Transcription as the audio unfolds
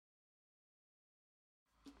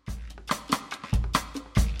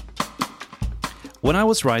When I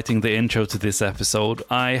was writing the intro to this episode,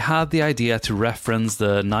 I had the idea to reference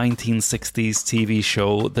the 1960s TV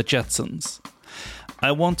show The Jetsons.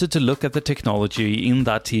 I wanted to look at the technology in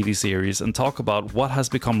that TV series and talk about what has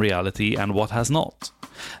become reality and what has not.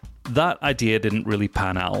 That idea didn't really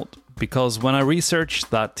pan out, because when I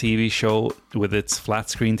researched that TV show with its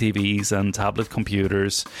flat-screen TVs and tablet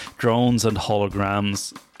computers, drones and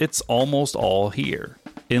holograms, it's almost all here,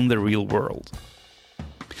 in the real world.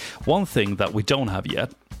 One thing that we don't have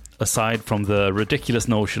yet, aside from the ridiculous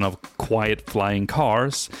notion of quiet flying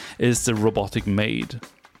cars, is the robotic maid.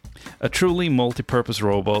 A truly multi-purpose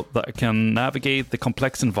robot that can navigate the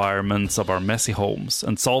complex environments of our messy homes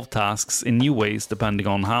and solve tasks in new ways depending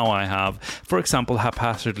on how I have, for example,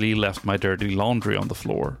 haphazardly left my dirty laundry on the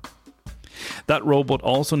floor. That robot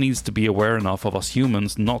also needs to be aware enough of us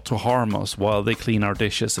humans not to harm us while they clean our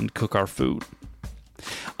dishes and cook our food.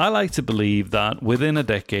 I like to believe that within a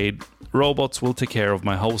decade, robots will take care of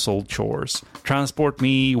my household chores, transport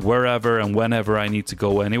me wherever and whenever I need to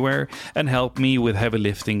go anywhere, and help me with heavy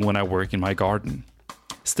lifting when I work in my garden.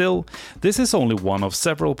 Still, this is only one of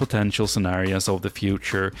several potential scenarios of the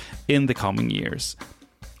future in the coming years.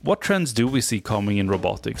 What trends do we see coming in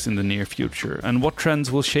robotics in the near future, and what trends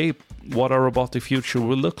will shape what our robotic future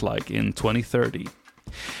will look like in 2030?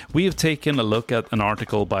 We have taken a look at an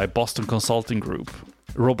article by Boston Consulting Group,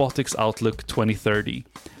 Robotics Outlook 2030,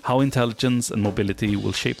 How Intelligence and Mobility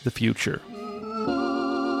Will Shape the Future.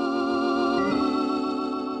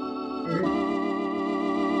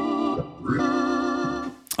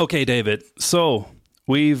 Okay, David, so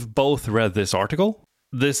we've both read this article.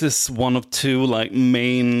 This is one of two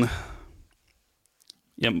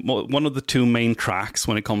one of the two main tracks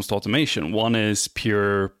when it comes to automation. One is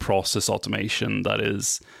pure process automation that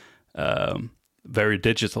is very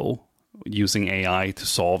digital, using AI to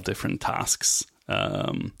solve different tasks.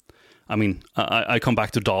 I come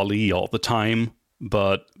back to DALL-E all the time,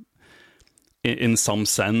 but in some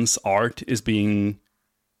sense, art is being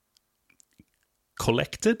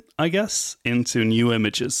collected, I guess, into new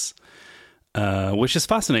images, which is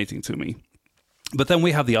fascinating to me. But then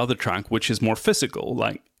we have the other track, which is more physical,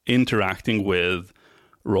 like interacting with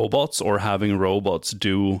robots or having robots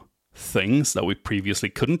do things that we previously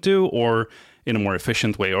couldn't do, or in a more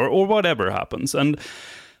efficient way, or whatever happens. And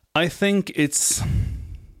I think it's,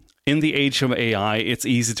 in the age of AI, it's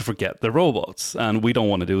easy to forget the robots, and we don't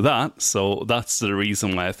want to do that. So that's the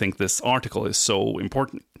reason why I think this article is so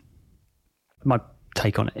important. My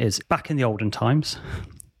take on it is, back in the olden times,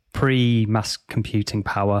 pre-mass computing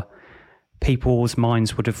power, people's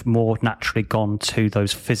minds would have more naturally gone to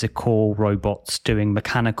those physical robots doing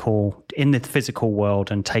mechanical in the physical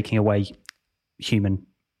world and taking away human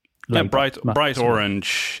labor. Yeah, bright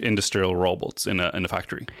orange industrial robots in a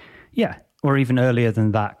factory. Yeah, or even earlier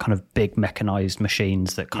than that, kind of big mechanized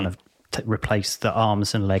machines that kind of replace the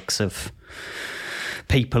arms and legs of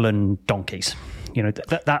people and donkeys. You know,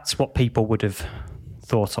 that's what people would have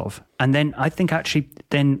thought of. And then I think actually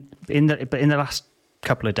then in the last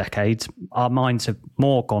couple of decades, our minds have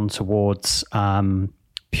more gone towards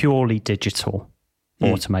purely digital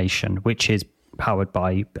automation, which is powered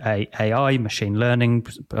by AI, machine learning,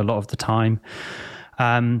 a lot of the time.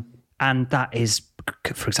 And that is,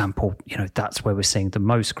 for example, that's where we're seeing the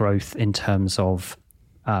most growth in terms of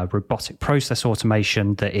robotic process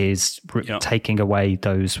automation that is taking away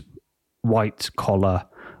those white-collar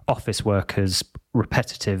office workers'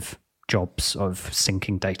 repetitive jobs of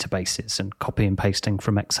syncing databases and copy and pasting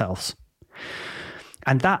from Excels.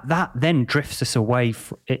 And that then drifts us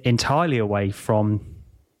entirely away from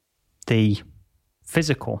the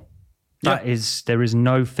physical. There is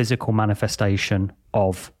no physical manifestation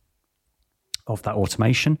of that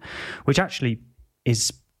automation, which actually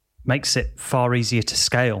makes it far easier to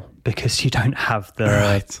scale, because you don't have the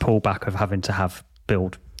pullback of having to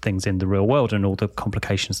build things in the real world and all the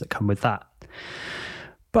complications that come with that.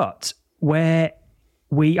 But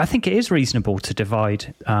I think it is reasonable to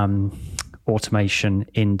divide automation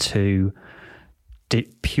into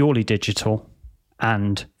purely digital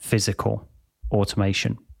and physical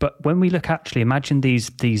automation. But when we imagine these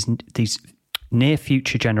near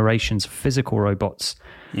future generations of physical robots,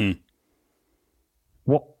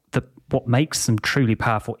 what makes them truly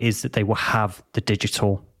powerful is that they will have the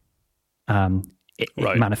digital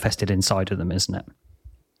manifested inside of them, isn't it?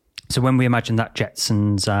 So when we imagine that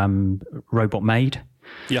Jetsons robot maid,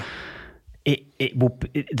 it will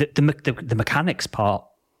the mechanics part,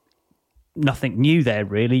 nothing new there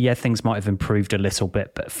really. Yeah, things might have improved a little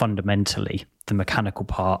bit, but fundamentally the mechanical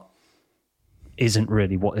part isn't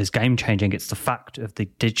really what is game changing. It's the fact of the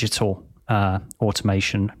digital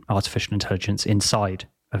automation, artificial intelligence inside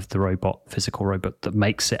of the robot, physical robot, that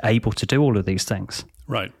makes it able to do all of these things.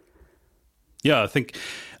 Right. Yeah, I think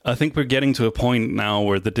we're getting to a point now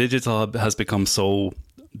where the digital has become so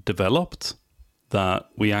developed that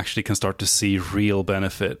we actually can start to see real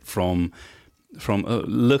benefit from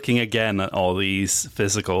looking again at all these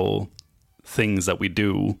physical things that we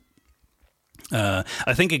do.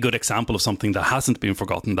 I think a good example of something that hasn't been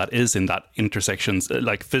forgotten, that is in that intersections,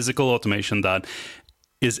 like physical automation that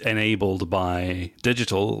is enabled by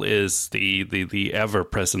digital, is the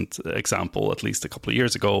ever-present example, at least a couple of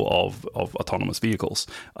years ago, of autonomous vehicles,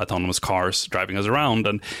 autonomous cars driving us around.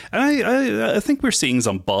 And I think we're seeing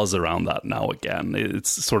some buzz around that now again.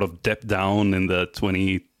 It's sort of dipped down in the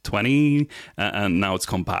 2020, and now it's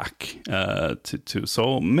come back to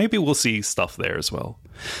so maybe we'll see stuff there as well.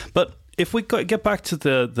 But if we get back to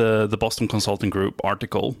the Boston Consulting Group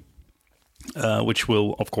article, which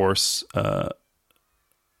we'll, of course,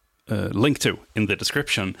 link to in the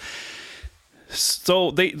description.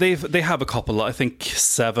 So they have a couple, I think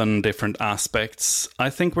 7 different aspects. I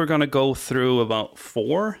think we're going to go through about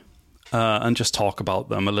 4 and just talk about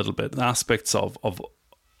them a little bit. Aspects of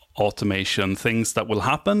automation, things that will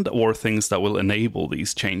happen or things that will enable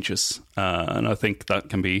these changes. And I think that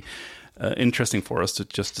can be interesting for us to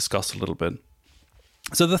just discuss a little bit.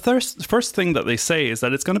 So the first thing that they say is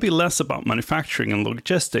that it's going to be less about manufacturing and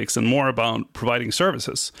logistics and more about providing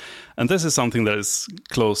services. And this is something that is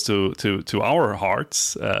close to our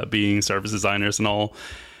hearts, being service designers and all.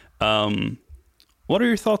 What are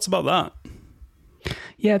your thoughts about that?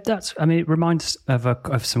 Yeah, it reminds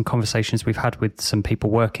of some conversations we've had with some people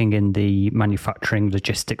working in the manufacturing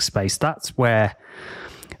logistics space. That's where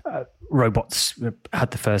robots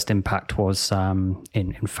had the first impact, was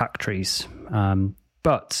in factories.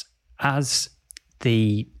 But as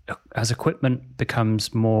equipment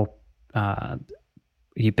becomes more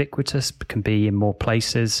ubiquitous, can be in more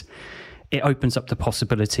places, it opens up the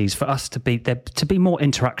possibilities for us to be more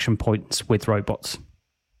interaction points with robots.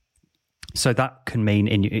 So that can mean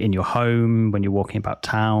in your home, when you're walking about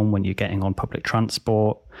town, when you're getting on public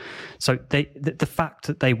transport. So the fact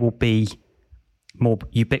that they will be more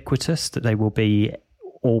ubiquitous, that they will be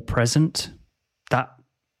all present, that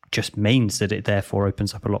just means that it therefore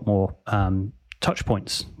opens up a lot more touch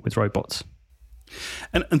points with robots.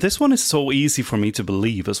 And this one is so easy for me to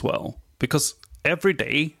believe as well, because every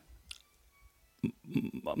day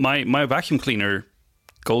my vacuum cleaner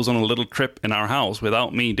goes on a little trip in our house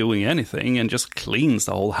without me doing anything and just cleans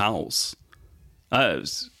the whole house.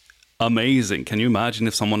 It's amazing. Can you imagine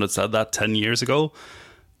if someone had said that 10 years ago?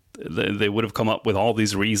 They would have come up with all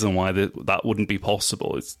these reasons why that wouldn't be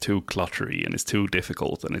possible. It's too cluttery and it's too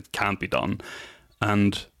difficult and it can't be done.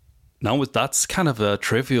 And now that's kind of a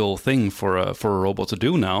trivial thing for a robot to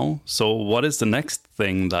do now. So what is the next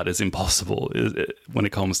thing that is impossible when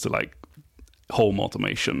it comes to like home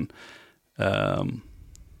automation? And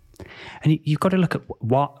you've got to look at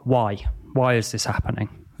why is this happening?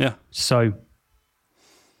 Yeah. So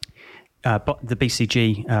but the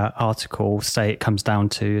BCG article say it comes down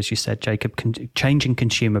to, as you said, Jacob, changing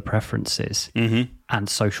consumer preferences and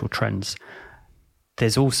social trends.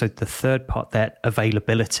 There's also the third part there,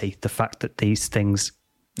 availability, the fact that these things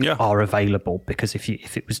are available. Because if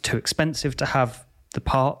it was too expensive to have the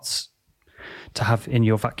parts to have in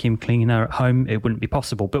your vacuum cleaner at home, it wouldn't be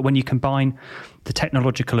possible. But when you combine the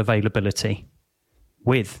technological availability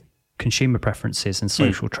with consumer preferences and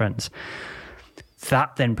social trends,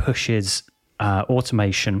 that then pushes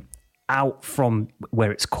automation out from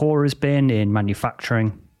where its core has been in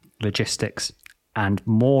manufacturing, logistics, and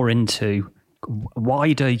more into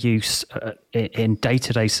wider use in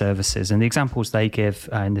day-to-day services. And the examples they give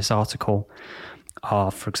in this article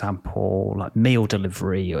are, for example, like meal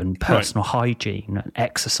delivery and personal hygiene and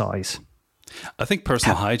exercise. I think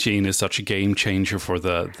personal hygiene is such a game changer for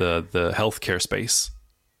the healthcare space.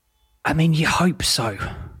 I mean, you hope so.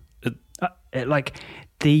 There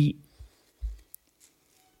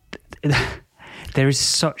is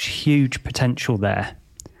such huge potential there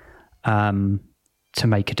to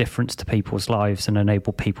make a difference to people's lives and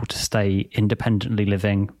enable people to stay independently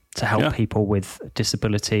living, to help people with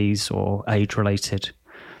disabilities or age-related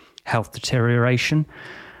health deterioration.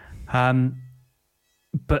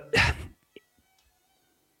 But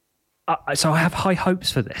so I have high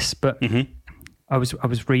hopes for this. But I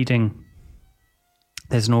was reading.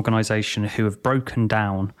 There's an organisation who have broken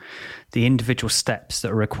down the individual steps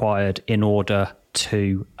that are required in order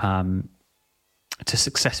to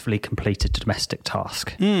successfully complete a domestic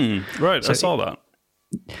task. Right, so I saw that.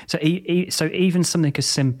 So even something as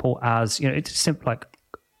simple as, it's simple like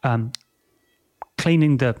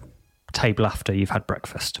cleaning the table after you've had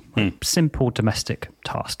breakfast. Simple domestic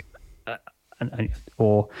task.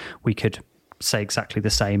 Or we could say exactly the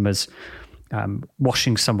same as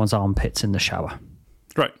washing someone's armpits in the shower.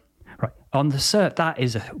 Right. On the cert, that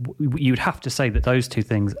is you'd have to say that those two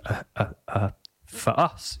things are for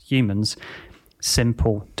us humans,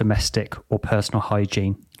 simple domestic or personal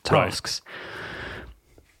hygiene tasks.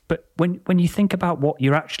 Right. But when you think about what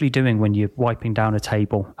you're actually doing when you're wiping down a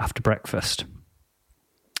table after breakfast,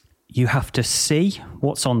 you have to see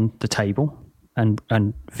what's on the table and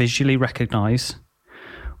visually recognize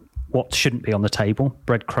what shouldn't be on the table: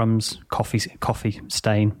 breadcrumbs, coffee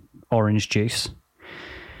stain, orange juice.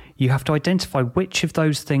 You have to identify which of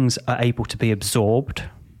those things are able to be absorbed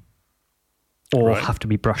or have to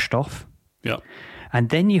be brushed off. Yeah. And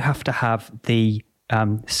then you have to have you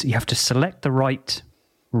have to select the right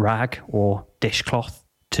rag or dishcloth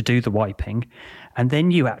to do the wiping. And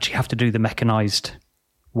then you actually have to do the mechanized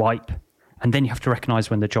wipe. And then you have to recognize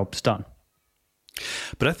when the job's done.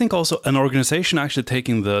 But I think also an organization actually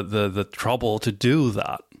taking the trouble to do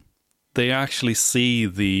that, they actually see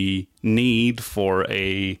the need for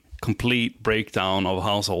a complete breakdown of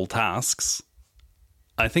household tasks.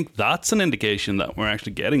 I think that's an indication that we're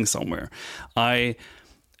actually getting somewhere. I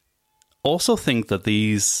also think that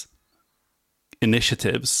these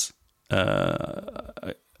initiatives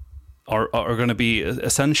are going to be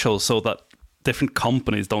essential so that different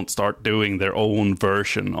companies don't start doing their own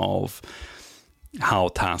version of how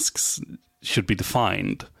tasks should be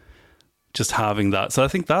defined. Just having that. So I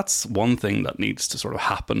think that's one thing that needs to sort of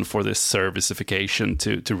happen for this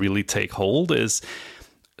servicification to really take hold, is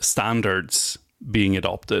standards being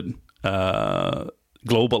adopted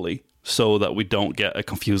globally, so that we don't get a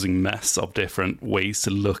confusing mess of different ways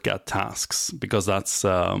to look at tasks, because that's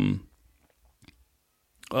going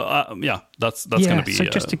to be. So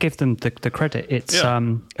just to give them the credit, it's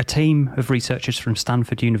a team of researchers from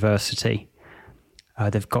Stanford University.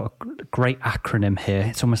 They've got a great acronym here.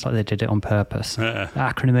 It's almost like they did it on purpose. The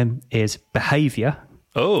acronym is Behavior,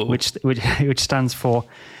 which stands for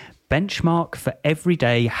Benchmark for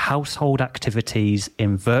Everyday Household Activities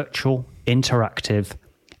in Virtual, Interactive,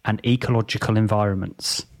 and Ecological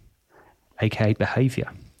Environments, aka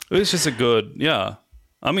Behavior. It's just a good,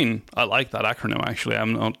 I mean, I like that acronym, actually.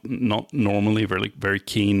 I'm not normally very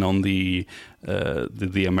keen on the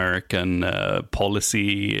American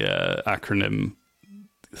policy acronym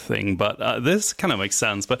thing, but this kind of makes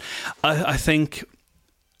sense. But I think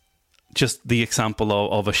just the example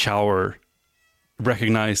of a shower,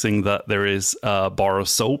 recognizing that there is a bar of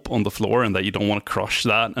soap on the floor and that you don't want to crush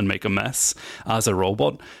that and make a mess as a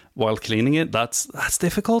robot while cleaning it, that's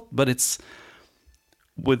difficult, but it's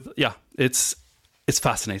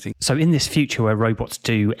fascinating. So in this future where robots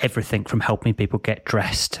do everything from helping people get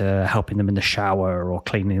dressed to helping them in the shower or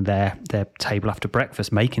cleaning their table after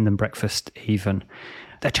breakfast, making them breakfast even,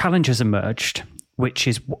 a challenge has emerged, which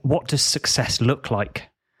is what does success look like?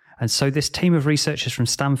 And so this team of researchers from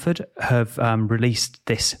Stanford have released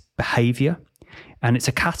this behavior, and it's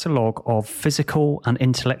a catalogue of physical and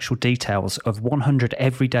intellectual details of 100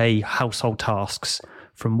 everyday household tasks,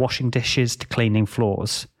 from washing dishes to cleaning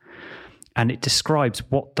floors. And it describes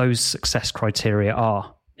what those success criteria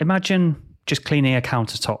are. Imagine just cleaning a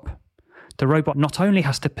countertop. The robot not only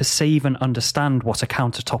has to perceive and understand what a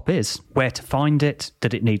countertop is, where to find it,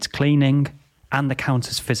 that it needs cleaning, and the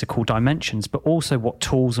counter's physical dimensions, but also what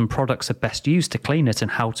tools and products are best used to clean it and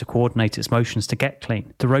how to coordinate its motions to get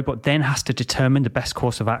clean. The robot then has to determine the best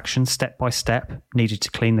course of action, step by step, needed to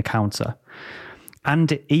clean the counter.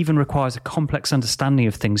 And it even requires a complex understanding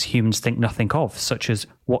of things humans think nothing of, such as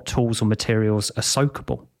what tools or materials are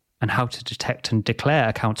soakable and how to detect and declare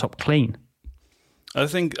a countertop clean. I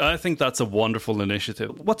think that's a wonderful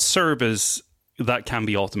initiative. What service that can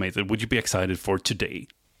be automated would you be excited for today?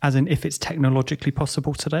 As in, if it's technologically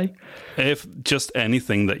possible today? If just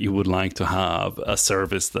anything that you would like to have a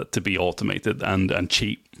service that to be automated and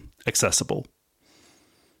cheap, accessible.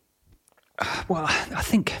 Well, I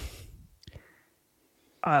think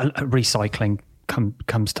recycling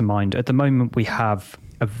comes to mind. At the moment, we have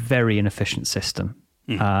a very inefficient system.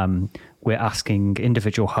 We're asking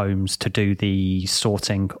individual homes to do the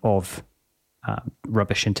sorting of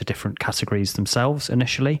rubbish into different categories themselves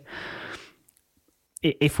initially.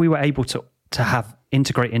 If we were able to have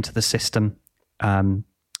integrate into the system a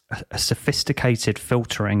sophisticated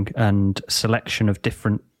filtering and selection of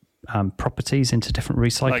different properties into different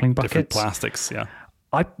recycling like buckets, different plastics,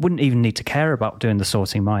 I wouldn't even need to care about doing the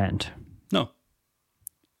sorting my end. No.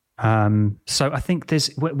 So I think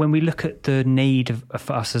when we look at the need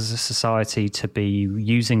for us as a society to be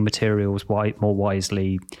using materials more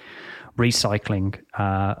wisely, recycling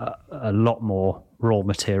a lot more raw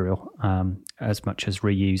material, as much as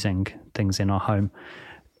reusing things in our home.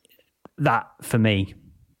 That, for me,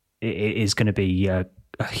 is going to be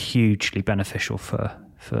hugely beneficial for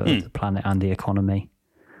the planet and the economy.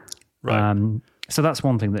 Right. So that's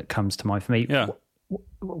one thing that comes to mind for me. Yeah.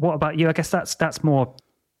 What about you? I guess that's more.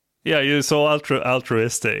 Yeah, you're so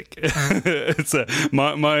altruistic. It's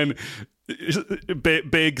mine.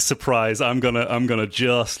 Big surprise. I'm gonna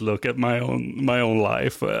just look at my own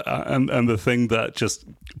life, and the thing that just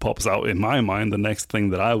pops out in my mind, the next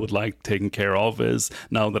thing that I would like taken care of is,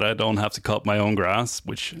 now that I don't have to cut my own grass,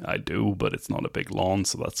 which I do, but it's not a big lawn,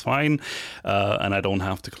 so that's fine, and I don't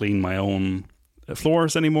have to clean my own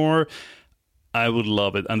floors anymore. I would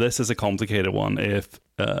love it, and this is a complicated one, if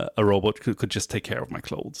a robot could just take care of my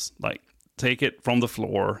clothes, like take it from the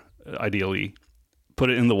floor, ideally, put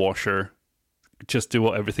it in the washer, just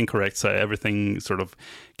do everything correct, so everything sort of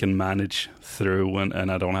can manage through,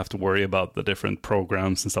 and I don't have to worry about the different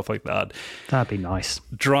programs and stuff like that. That'd be nice.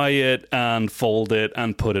 Dry it and fold it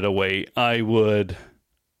and put it away. I would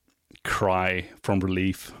cry from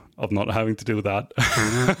relief of not having to do that.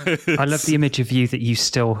 I love the image of you that you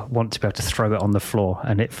still want to be able to throw it on the floor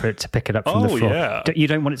and for it to pick it up from the floor. Yeah. You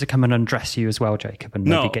don't want it to come and undress you as well, Jacob, and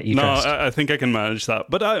maybe get you dressed? No, I think I can manage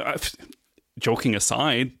that. But I joking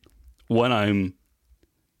aside, when I'm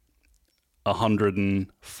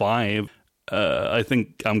 105, I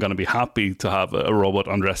think I'm going to be happy to have a robot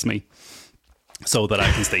undress me so that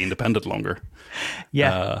I can stay independent longer.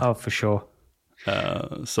 Yeah, for sure.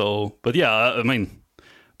 But yeah, I mean,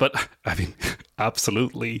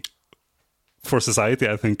 absolutely, for society,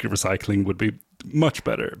 I think recycling would be much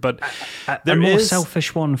better. But a more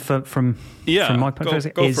selfish one from my point of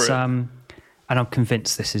view is, and I'm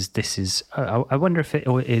convinced this is. I wonder if it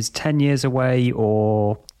is 10 years away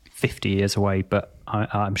or 50 years away, but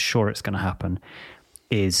I'm sure it's going to happen.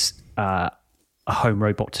 Is a home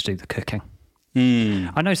robot to do the cooking.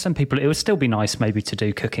 I know some people, it would still be nice maybe to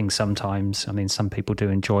do cooking sometimes. I mean, some people do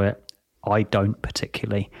enjoy it. I don't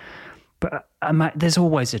particularly. But there's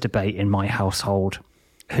always a debate in my household,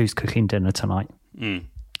 who's cooking dinner tonight? And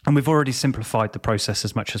we've already simplified the process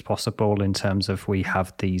as much as possible in terms of we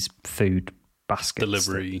have these food baskets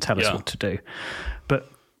delivery that tell us what to do. But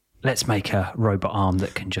let's make a robot arm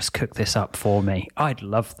that can just cook this up for me. I'd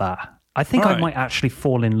love that. I think I might actually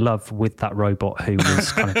fall in love with that robot who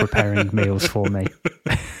was kind of preparing meals for me.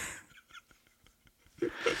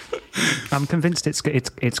 I'm convinced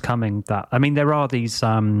it's coming. That, I mean, there are these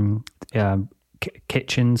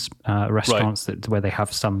kitchens, restaurants where they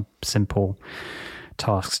have some simple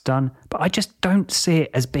tasks done, but I just don't see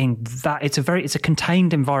it as being that. It's a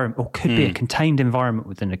contained environment, or could be a contained environment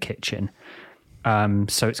within a kitchen.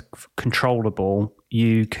 So it's controllable.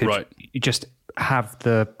 You could just have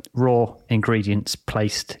the raw ingredients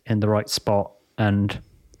placed in the right spot, and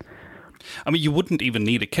I mean, you wouldn't even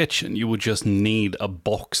need a kitchen. You would just need a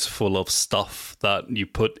box full of stuff that you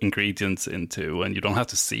put ingredients into, and you don't have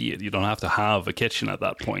to see it. You don't have to have a kitchen at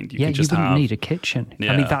that point. You wouldn't need a kitchen.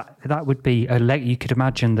 Yeah. I mean, that would be you could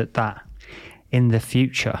imagine that in the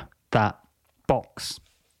future, that box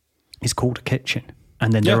is called a kitchen,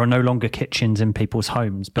 and then there are no longer kitchens in people's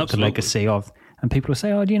homes, but the legacy of, and people will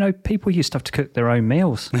say, people used to have to cook their own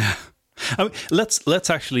meals. Yeah. I mean, let's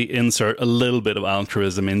actually insert a little bit of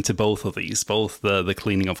altruism into both of these, both the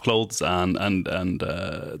cleaning of clothes and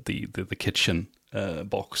the kitchen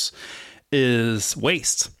box is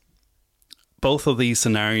waste. Both of these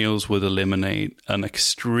scenarios would eliminate an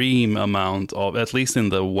extreme amount of, at least in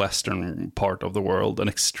the western part of the world, an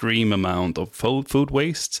extreme amount of food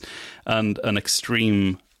waste and an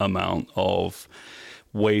extreme amount of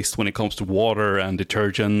waste when it comes to water and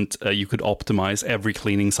detergent. You could optimize every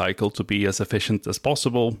cleaning cycle to be as efficient as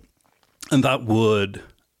possible, and that would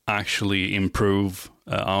actually improve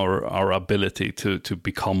our ability to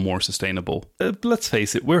become more sustainable. Let's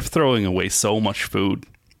face it, we're throwing away so much food.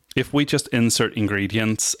 If we just insert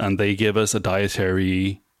ingredients and they give us a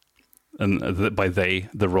dietary, and by they,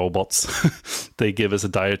 the robots, they give us a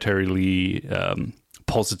dietarily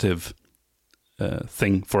positive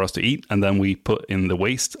thing for us to eat, and then we put in the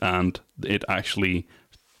waste, and it actually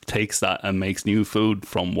takes that and makes new food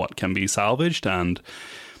from what can be salvaged, and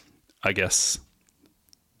I guess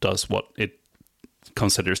does what it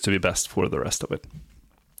considers to be best for the rest of it.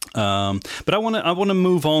 But I want to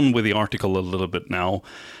move on with the article a little bit now.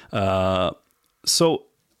 So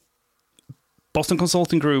Boston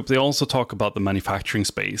Consulting Group, they also talk about the manufacturing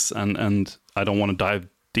space, and I don't want to dive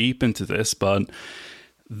deep into this, but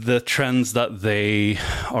the trends that they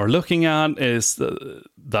are looking at is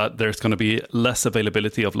that there's going to be less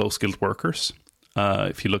availability of low-skilled workers.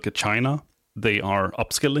 If you look at China, they are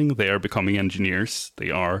upskilling, they are becoming engineers,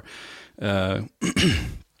 they are...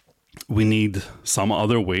 we need some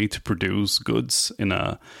other way to produce goods in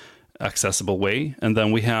a accessible way. And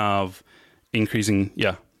then we have increasing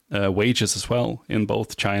wages as well in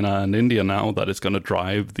both China and India now, that is going to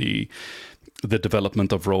drive the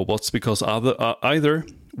development of robots, because either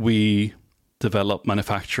we develop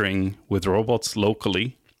manufacturing with robots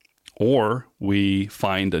locally, or we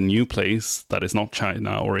find a new place that is not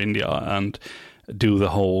China or India and do the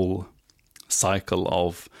whole cycle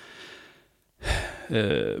of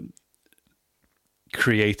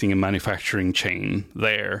creating a manufacturing chain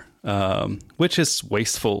there, which is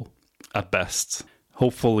wasteful at best.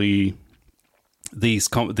 Hopefully, these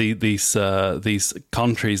countries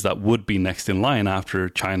that would be next in line after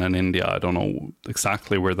China and India, I don't know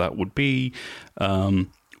exactly where that would be,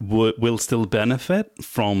 will still benefit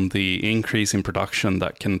from the increase in production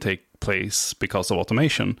that can take place because of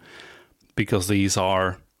automation, because these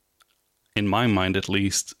are, in my mind at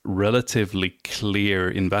least, relatively clear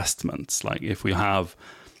investments. Like if we have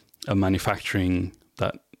a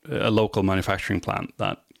local manufacturing plant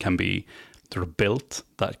that can be sort of built,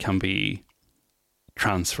 that can be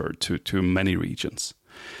transferred to many regions.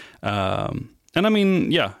 And I mean,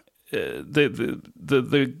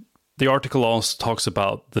 the article also talks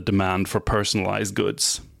about the demand for personalized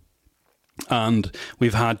goods. And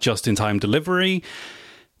we've had just-in-time delivery.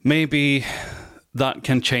 Maybe that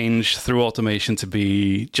can change through automation to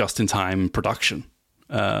be just-in-time production.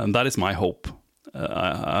 That is my hope.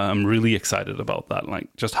 I'm really excited about that. Like,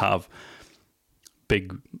 just have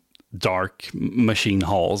big, dark machine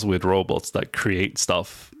halls with robots that create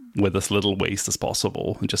stuff with as little waste as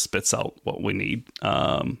possible and just spits out what we need.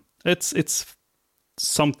 It's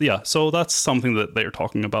something, so that's something that they're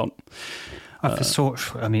talking about.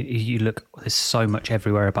 I mean, you look, there's so much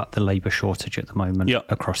everywhere about the labour shortage at the moment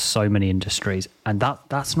across so many industries, and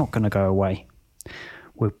that's not going to go away.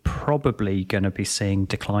 We're probably going to be seeing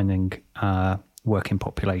declining working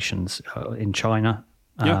populations in China.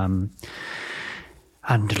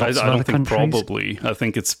 And lots of other countries. Probably. I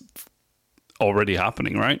think it's already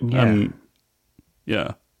happening, right?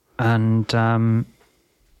 Yeah. And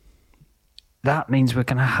that means we're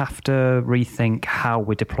going to have to rethink how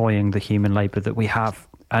we're deploying the human labour that we have.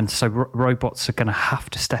 And so robots are going to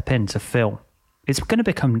have to step in to fill. It's going to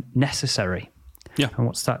become necessary. Yeah. And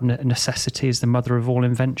what's that? Necessity is the mother of all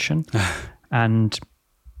invention. And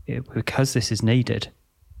because this is needed,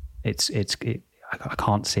 I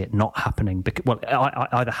can't see it not happening. Well, it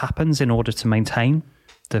either happens in order to maintain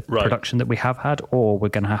the production that we have had, or we're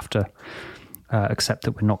going to have to accept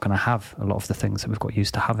that we're not going to have a lot of the things that we've got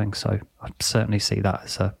used to having. So I certainly see that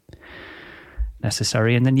as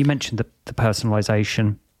necessary. And then you mentioned the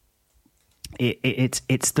personalization.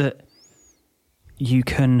 It's that you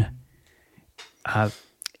can have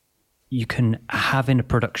in a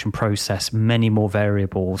production process many more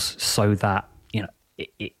variables, so that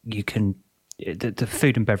you can. The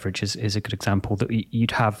food and beverage is a good example, that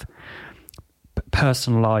you'd have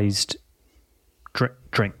personalized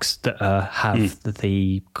drinks that have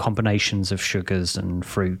the combinations of sugars and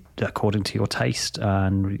fruit according to your taste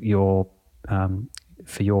and your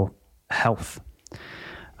for your health,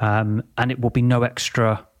 and it will be no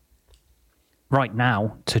extra right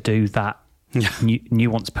now to do that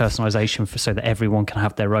nuanced personalization so that everyone can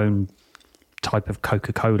have their own type of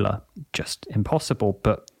Coca-Cola. Just impossible.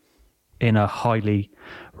 But in a highly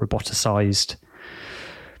roboticized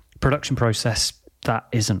production process, that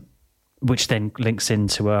isn't, which then links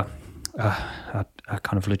into a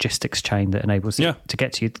kind of logistics chain that enables it to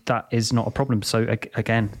get to you. That is not a problem. So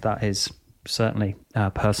again, that is certainly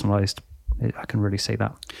personalized. I can really see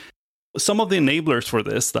that. Some of the enablers for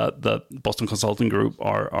this that Boston Consulting Group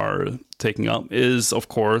are taking up is, of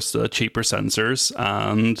course, cheaper sensors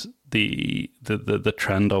and the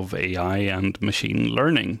trend of AI and machine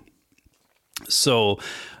learning. So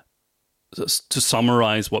to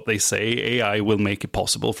summarize what they say, AI will make it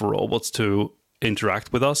possible for robots to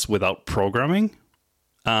interact with us without programming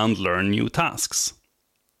and learn new tasks.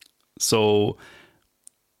 So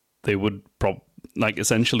they would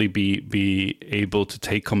essentially be able to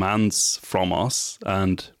take commands from us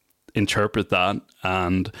and interpret that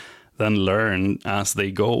and then learn as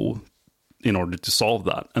they go in order to solve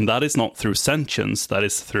that. And that is not through sentience, that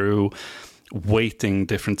is through weighting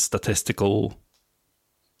different statistical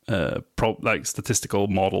statistical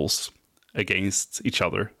models against each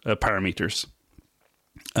other, parameters.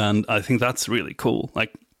 And I think that's really cool.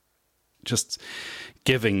 Like, just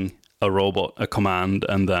giving a robot a command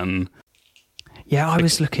and then... Yeah, I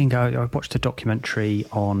watched a documentary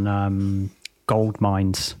on gold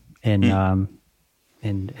mines in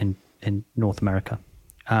in North America.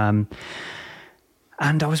 And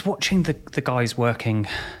I was watching the guys working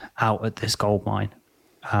out at this gold mine.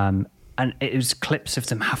 And it was clips of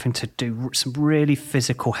them having to do some really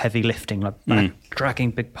physical heavy lifting, like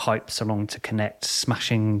dragging big pipes along to connect,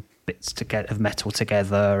 smashing bits of metal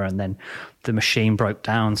together, and then the machine broke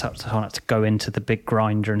down, so I had to go into the big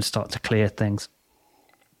grinder and start to clear things.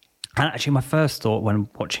 And actually, my first thought when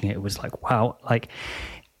watching it was like, wow, like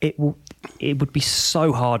it would be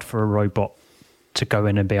so hard for a robot to go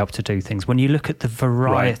in and be able to do things. When you look at the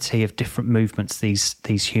variety of different movements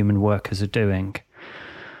these human workers are doing,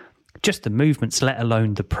 just the movements, let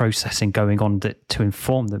alone the processing going on to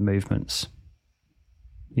inform the movements.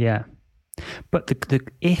 Yeah. But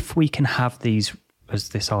if we can have these, as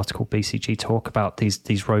this article BCG talk about,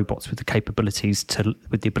 these robots with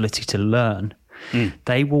the ability to learn,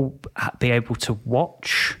 they will be able to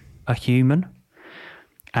watch a human,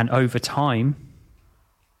 and over time,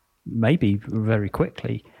 maybe very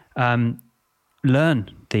quickly, learn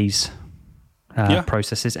these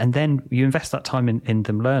processes, and then you invest that time in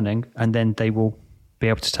them learning, and then they will be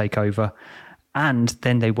able to take over, and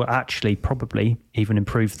then they will actually probably even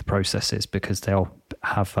improve the processes because they'll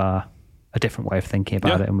have a different way of thinking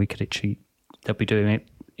about it, and they'll be doing it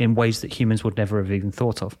in ways that humans would never have even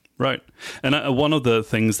thought of. Right. And one of the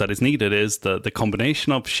things that is needed is the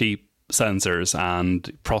combination of sheep sensors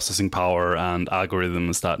and processing power and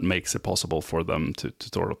algorithms that makes it possible for them to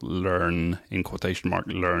sort of learn, in quotation mark,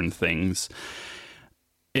 learn things,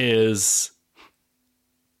 is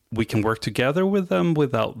we can work together with them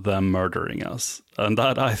without them murdering us. And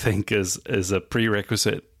that, I think, is a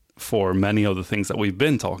prerequisite for many of the things that we've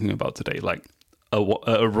been talking about today. Like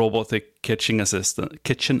a robotic kitchen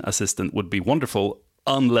assistant would be wonderful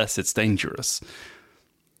unless it's dangerous.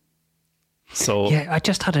 So yeah, I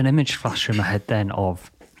just had an image flash in my head then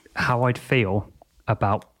of how I'd feel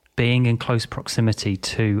about being in close proximity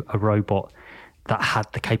to a robot that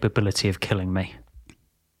had the capability of killing me.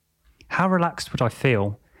 How relaxed would I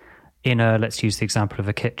feel in let's use the example of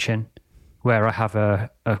a kitchen where I have a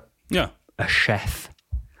chef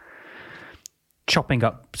chopping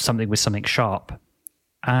up something with something sharp,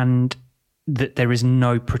 and that there is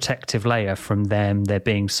no protective layer from them, there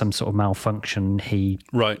being some sort of malfunction.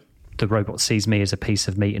 The robot sees me as a piece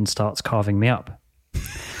of meat and starts carving me up.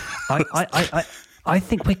 I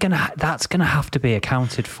think that's gonna have to be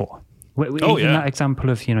accounted for. That example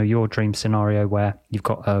of your dream scenario where you've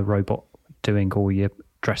got a robot doing all your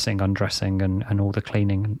dressing, undressing, and all the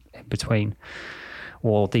cleaning in between,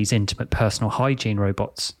 or these intimate personal hygiene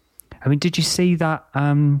robots. I mean, did you see that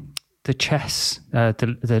the chess,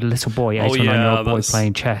 the little boy, 8 or 9-year-old boy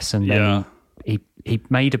playing chess, and then he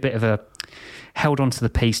made a bit of held onto the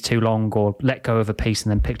piece too long, or let go of a piece and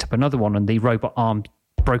then picked up another one, and the robot arm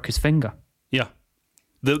broke his finger. Yeah.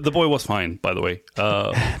 The boy was fine, by the way.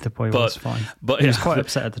 The boy was fine. But he was quite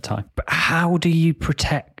upset at the time. But how do you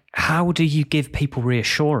give people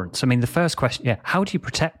reassurance? I mean, the first question, how do you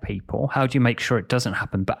protect people? How do you make sure it doesn't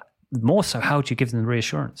happen? But more so, how do you give them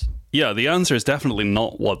reassurance? Yeah, the answer is definitely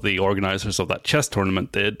not what the organizers of that chess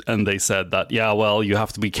tournament did. And they said that, you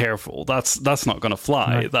have to be careful. That's not going to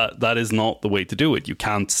fly. No. That is not the way to do it. You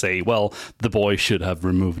can't say, well, the boy should have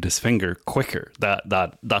removed his finger quicker.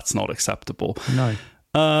 That's not acceptable. No.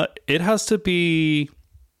 It has to be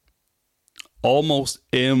almost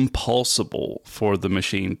impossible for the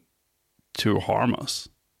machine to harm us.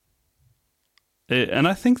 And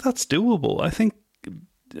I think that's doable. I think,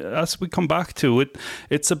 as we come back to it,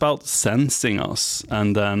 it's about sensing us,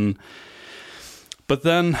 and then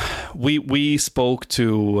we spoke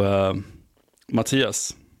to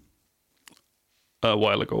Matthias a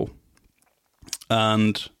while ago,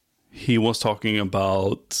 and he was talking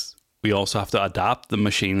about we also have to adapt the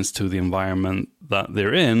machines to the environment that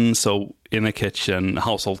they're in. So in a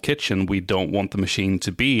household kitchen, we don't want the machine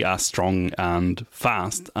to be as strong and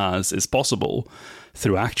fast as is possible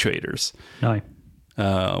through actuators. No.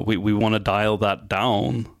 We want to dial that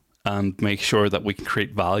down and make sure that we can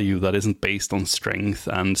create value that isn't based on strength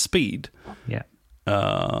and speed. Yeah.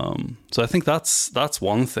 So I think that's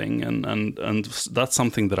one thing, and that's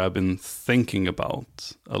something that I've been thinking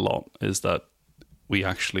about a lot, is that we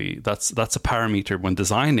actually that's a parameter when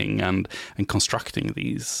designing and constructing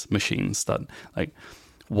these machines, that like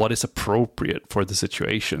what is appropriate for the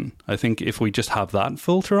situation. I think if we just have that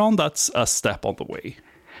filter on, that's a step on the way.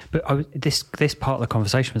 But this part of the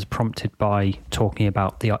conversation was prompted by talking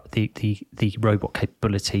about the robot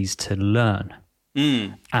capabilities to learn,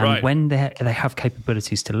 and when they have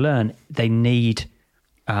capabilities to learn, they need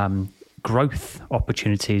growth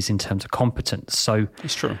opportunities in terms of competence. So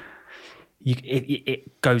it's true.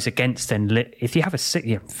 it goes against then. If you have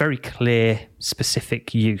a very clear,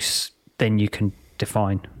 specific use, then you can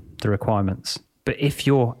define the requirements. But if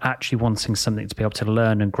you're actually wanting something to be able to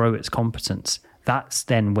learn and grow its competence, that's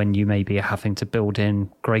then when you maybe are having to build in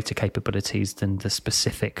greater capabilities than the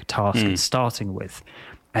specific task it's starting with.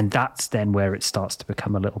 And that's then where it starts to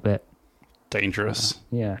become a little bit dangerous.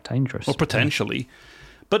 Dangerous. Or potentially.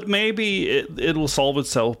 But maybe it will solve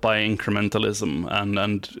itself by incrementalism,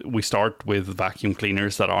 and we start with vacuum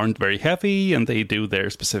cleaners that aren't very heavy, and they do their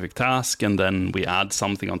specific task, and then we add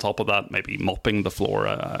something on top of that, maybe mopping the floor.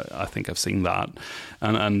 I think I've seen that,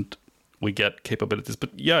 and we get capabilities.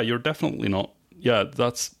 But yeah, you're definitely not. Yeah,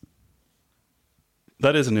 that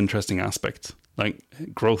is an interesting aspect. Like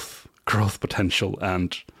growth potential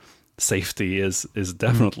and safety is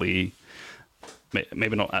definitely.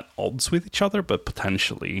 Maybe not at odds with each other, but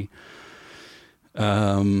potentially.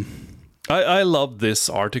 I love this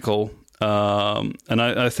article. And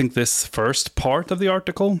I think this first part of the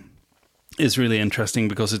article is really interesting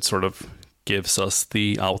because it sort of gives us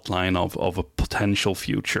the outline of a potential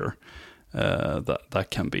future that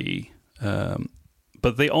can be.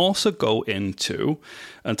 But they also go into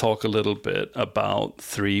and talk a little bit about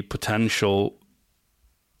 3 potential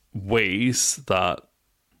ways that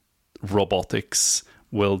robotics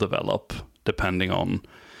will develop depending on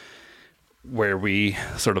where we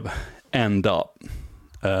sort of end up,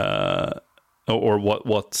 or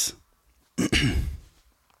what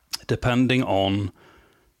depending on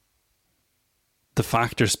the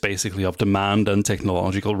factors basically of demand and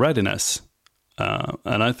technological readiness,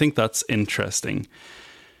 and I think that's interesting.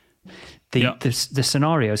 The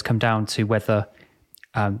scenarios come down to whether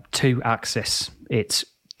 2 axis. It's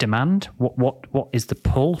demand. What is the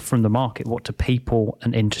pull from the market? What do people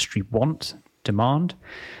and industry want, demand?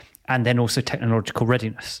 And then also technological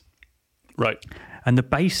readiness. Right. And the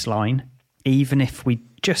baseline, even if we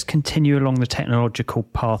just continue along the technological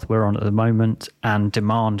path we're on at the moment and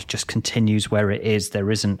demand just continues where it is, there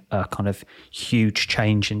isn't a kind of huge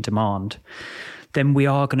change in demand, then we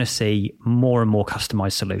are going to see more and more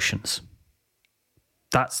customized solutions.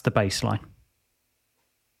 That's the baseline.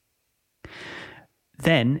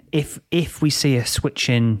 Then, if we see a switch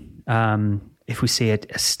in, if we see a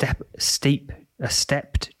stepped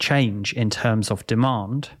change in terms of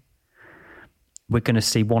demand, we're going to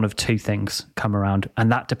see one of 2 things come around,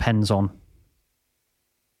 and that depends on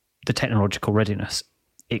the technological readiness.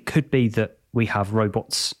 It could be that we have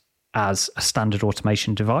robots as a standard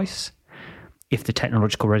automation device if the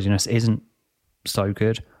technological readiness isn't so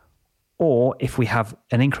good. Or if we have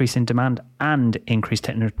an increase in demand and increased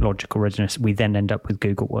technological readiness, we then end up with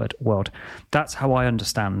Google World. That's how I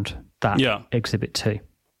understand that Exhibit 2.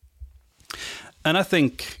 And I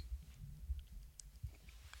think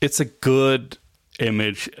it's a good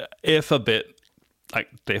image, if a bit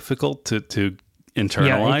difficult to internalize.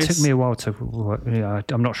 Yeah, it took me a while to.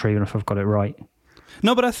 I'm not sure even if I've got it right.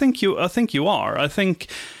 No, but I think you are. I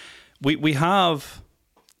think we have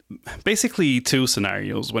basically 2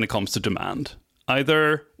 scenarios when it comes to demand.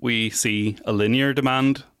 Either we see a linear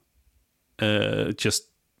demand, just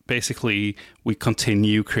basically we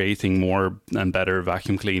continue creating more and better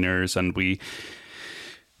vacuum cleaners, and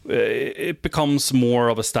it becomes more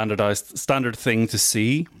of a standard thing to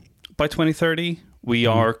see by 2030. We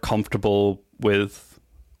are comfortable with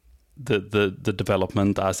the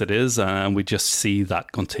development as it is, and we just see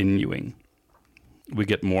that continuing. We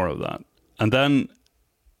get more of that. And then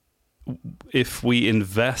if we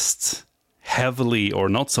invest heavily or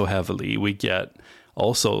not so heavily, we get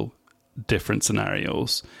also different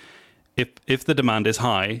scenarios. If the demand is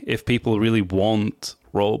high, if people really want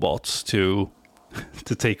robots to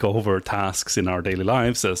take over tasks in our daily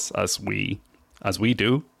lives as we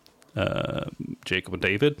do, Jacob and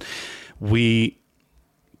David, we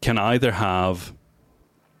can either have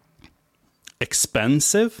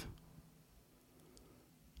expensive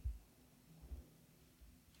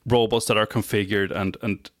robots that are configured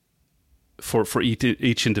and for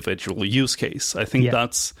each individual use case. I think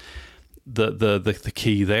that's the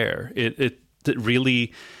key there. It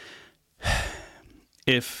really,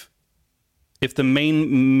 if the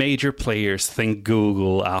major players think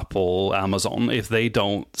Google, Apple, Amazon, if they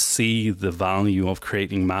don't see the value of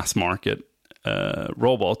creating mass market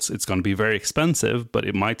robots, it's going to be very expensive, but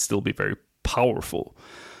it might still be very powerful.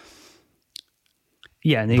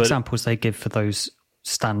 Yeah, and the examples they give for those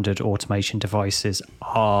standard automation devices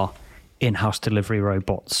are in-house delivery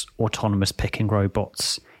robots, autonomous picking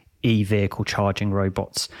robots, e-vehicle charging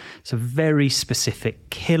robots. So very specific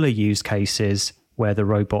killer use cases where the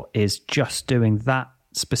robot is just doing that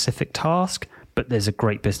specific task, but there's a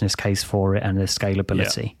great business case for it and there's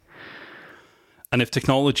scalability. And if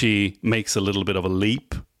technology makes a little bit of a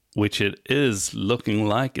leap, which it is looking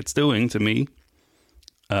like it's doing to me,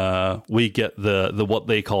 we get the what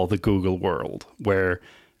they call the Google world, where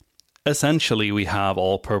essentially we have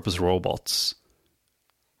all-purpose robots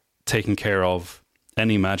taking care of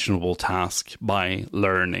any imaginable task by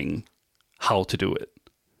learning how to do it.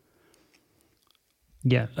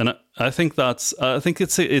 Yeah, and I think it's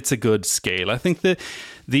a good scale. I think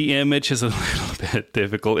the image is a little bit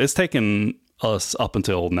difficult. It's taken us up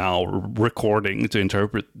until now recording to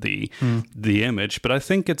interpret the image, but I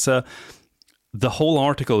think the whole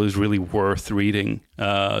article is really worth reading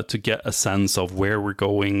to get a sense of where we're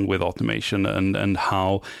going with automation and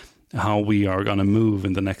how we are going to move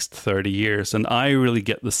in the next 30 years. And I really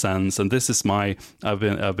get the sense, and this is I've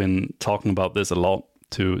been talking about this a lot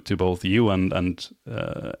to both you and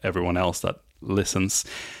everyone else that listens,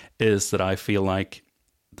 is that I feel like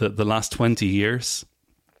the last 20 years,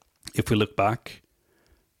 if we look back,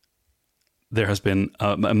 there has been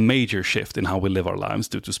a major shift in how we live our lives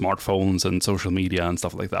due to smartphones and social media and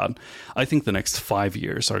stuff like that. I think the next 5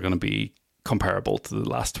 years are going to be comparable to the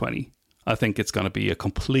last 20. I think it's going to be a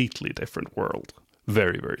completely different world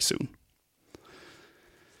very, very soon.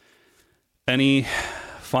 Any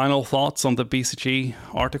final thoughts on the BCG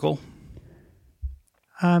article?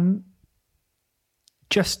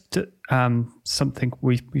 Just something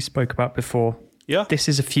we spoke about before. Yeah, this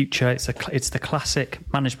is a future. It's the classic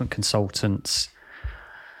management consultants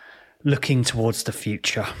looking towards the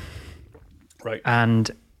future, right?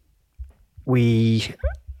 And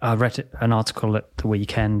I read an article at the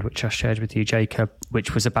weekend, which I shared with you, Jacob,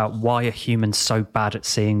 which was about why are humans so bad at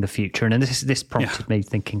seeing the future. And this prompted me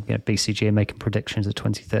thinking, BCG are making predictions of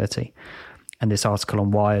 2030. And this article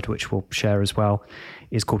on Wired, which we'll share as well,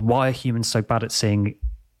 is called "Why Are Humans So Bad at Seeing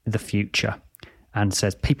the Future?" And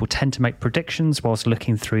says people tend to make predictions whilst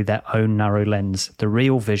looking through their own narrow lens. The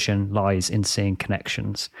real vision lies in seeing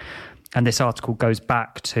connections. And this article goes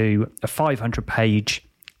back to a 500-page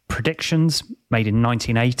predictions made in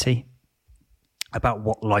 1980 about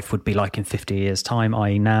what life would be like in 50 years' time,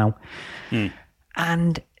 i.e. now.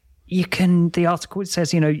 And the article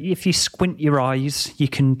says, if you squint your eyes, you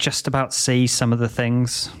can just about see some of the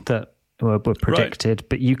things that were predicted,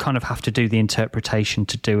 but you kind of have to do the interpretation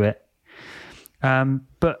to do it.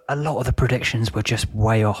 But a lot of the predictions were just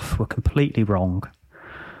way off, were completely wrong.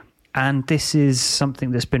 And this is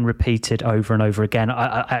something that's been repeated over and over again.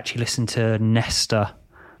 I actually listened to Nesta.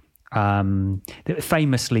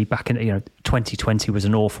 Famously, back in 2020 was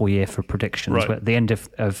an awful year for predictions. Right. But at the end of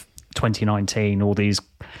 2019, all these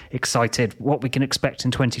excited what we can expect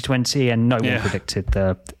in 2020, and no one predicted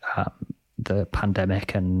the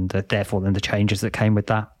pandemic and therefore then the changes that came with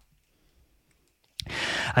that.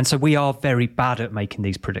 And so we are very bad at making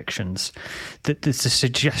these predictions. The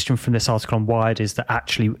suggestion from this article on Wired is that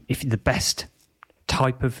actually, if the best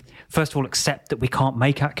type of, first of all, accept that we can't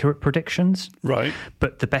make accurate predictions, right?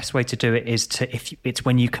 But the best way to do it is it's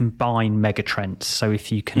when you combine megatrends. So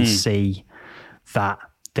if you can see that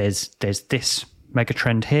there's this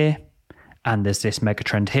megatrend here, and there's this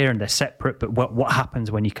megatrend here, and they're separate, but what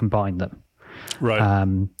happens when you combine them?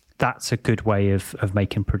 Right. That's a good way of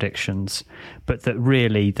making predictions. But that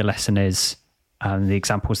really the lesson is the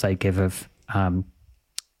examples they give of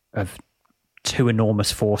two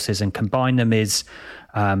enormous forces and combine them is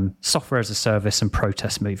software as a service and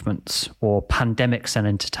protest movements, or pandemics and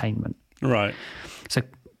entertainment. Right. So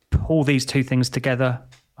pull these two things together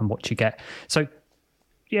and what you get. So,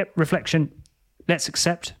 reflection. Let's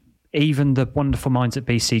accept even the wonderful minds at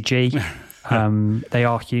BCG. They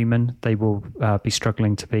are human. They will be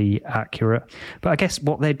struggling to be accurate. But I guess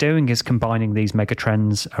what they're doing is combining these mega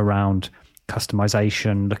trends around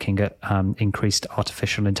customization, looking at increased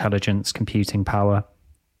artificial intelligence, computing power.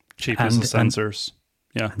 Cheapness and sensors.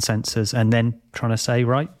 And sensors. And then trying to say,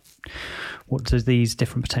 right, what do these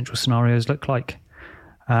different potential scenarios look like?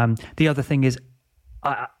 The other thing is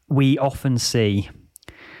we often see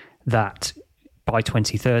that by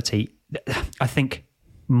 2030, I think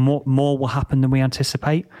more will happen than we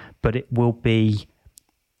anticipate, but it will be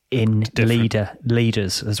in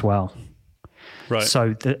leaders as well. Right.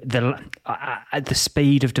 So the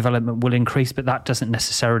speed of development will increase, but that doesn't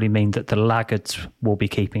necessarily mean that the laggards will be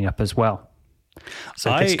keeping up as well.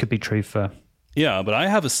 So this could be true for... Yeah, but I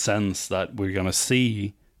have a sense that we're going to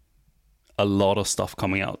see a lot of stuff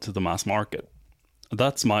coming out to the mass market.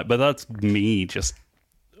 That's me just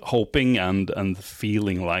hoping and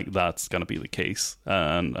feeling like that's going to be the case.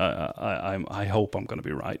 And I hope I'm going to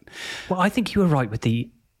be right. Well, I think you were right with the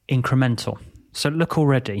incremental. So look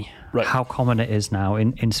already how common it is now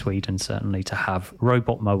in Sweden, certainly, to have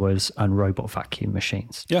robot mowers and robot vacuum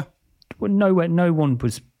machines. Yeah. no one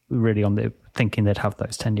was really on the thinking they'd have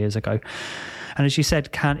those 10 years ago. And as you said,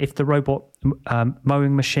 if the robot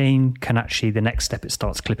mowing machine can actually, the next step, it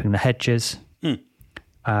starts clipping the hedges.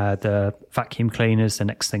 The vacuum cleaners, the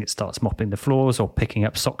next thing, it starts mopping the floors or picking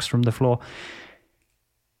up socks from the floor.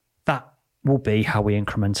 That will be how we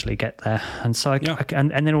incrementally get there. And so,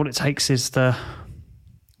 and then all it takes is the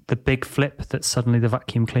big flip that suddenly the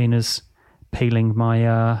vacuum cleaner's peeling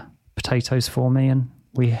my potatoes for me, and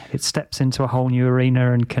it steps into a whole new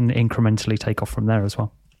arena and can incrementally take off from there as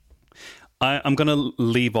well. I'm going to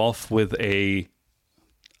leave off with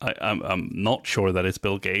I'm not sure that it's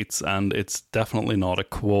Bill Gates, and it's definitely not a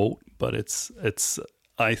quote, but it's.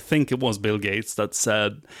 I think it was Bill Gates that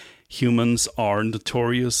said humans are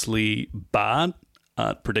notoriously bad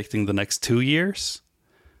at predicting the next 2 years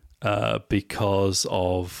because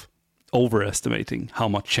of overestimating how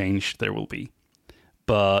much change there will be.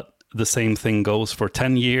 But the same thing goes for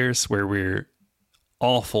 10 years, where we're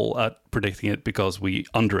awful at predicting it because we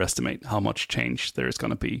underestimate how much change there's going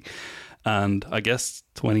to be. And I guess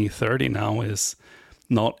 2030 now is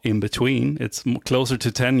not in between. It's closer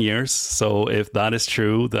to 10 years. So if that is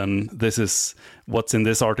true, then what's in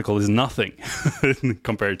this article is nothing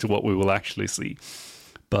compared to what we will actually see.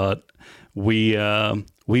 But we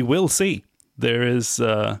will see. There is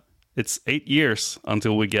it's 8 years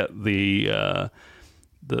until we get the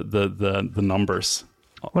numbers.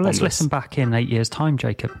 Well, let's listen back in 8 years' time,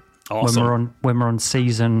 Jacob. Awesome. When we're on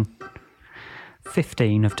season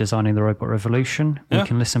 15 of Designing the Robot Revolution, we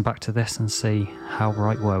can listen back to this and see how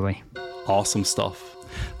right were we. Awesome stuff.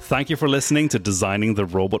 Thank you for listening to Designing the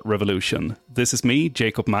Robot Revolution. This is me,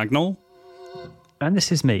 Jacob Magnol. And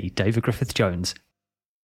this is me, David Griffith-Jones.